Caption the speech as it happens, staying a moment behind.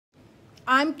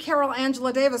I'm Carol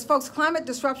Angela Davis. Folks, climate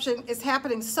disruption is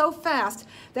happening so fast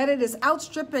that it is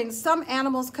outstripping some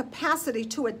animals' capacity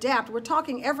to adapt. We're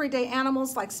talking everyday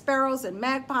animals like sparrows and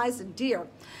magpies and deer.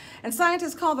 And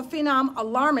scientists call the phenom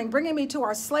alarming, bringing me to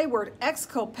our slay word,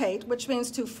 exculpate, which means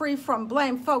to free from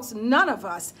blame. Folks, none of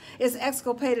us is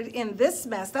exculpated in this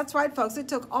mess. That's right, folks. It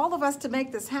took all of us to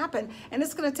make this happen, and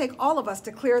it's going to take all of us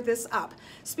to clear this up.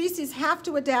 Species have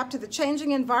to adapt to the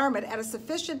changing environment at a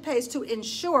sufficient pace to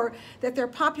ensure that their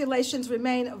populations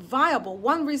remain viable.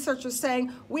 One researcher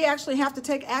saying we actually have to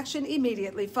take action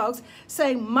immediately, folks,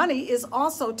 saying money is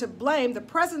also to blame. The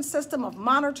present system of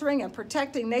monitoring and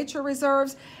protecting nature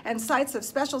reserves and sites of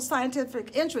special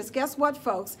scientific interest, guess what,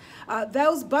 folks?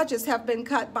 Those budgets have been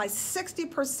cut by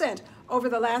 60% over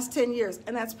the last 10 years,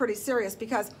 and that's pretty serious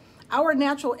because our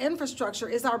natural infrastructure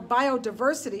is our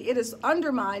biodiversity. It is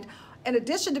undermined. In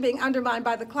addition to being undermined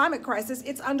by the climate crisis,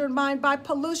 it's undermined by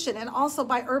pollution and also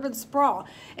by urban sprawl.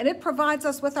 And it provides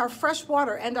us with our fresh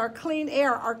water and our clean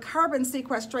air, our carbon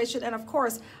sequestration, and of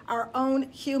course, our own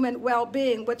human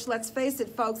well-being, which, let's face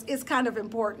it, folks, is kind of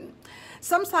important.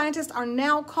 Some scientists are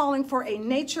now calling for a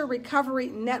nature recovery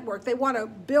network. They want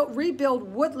to rebuild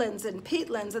woodlands and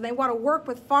peatlands, and they want to work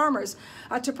with farmers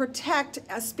to protect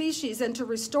species and to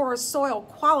restore soil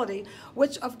quality,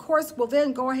 which of course will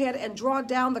then go ahead and draw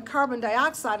down the carbon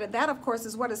dioxide, and that of course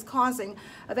is what is causing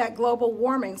that global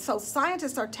warming. So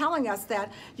scientists are telling us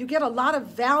that you get a lot of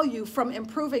value from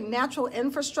improving natural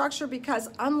infrastructure because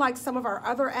unlike some of our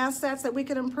other assets that we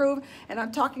can improve, and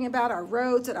I'm talking about our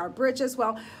roads and our bridges,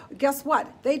 well, guess what?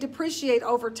 They depreciate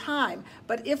over time.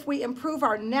 But if we improve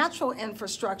our natural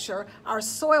infrastructure, our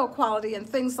soil quality and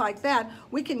things like that,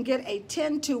 we can get a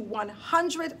 10 to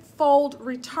 100-fold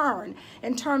return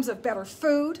in terms of better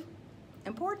food,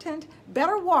 important,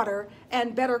 better water,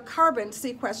 and better carbon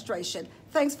sequestration.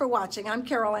 Thanks for watching. I'm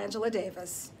Carol Angela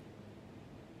Davis.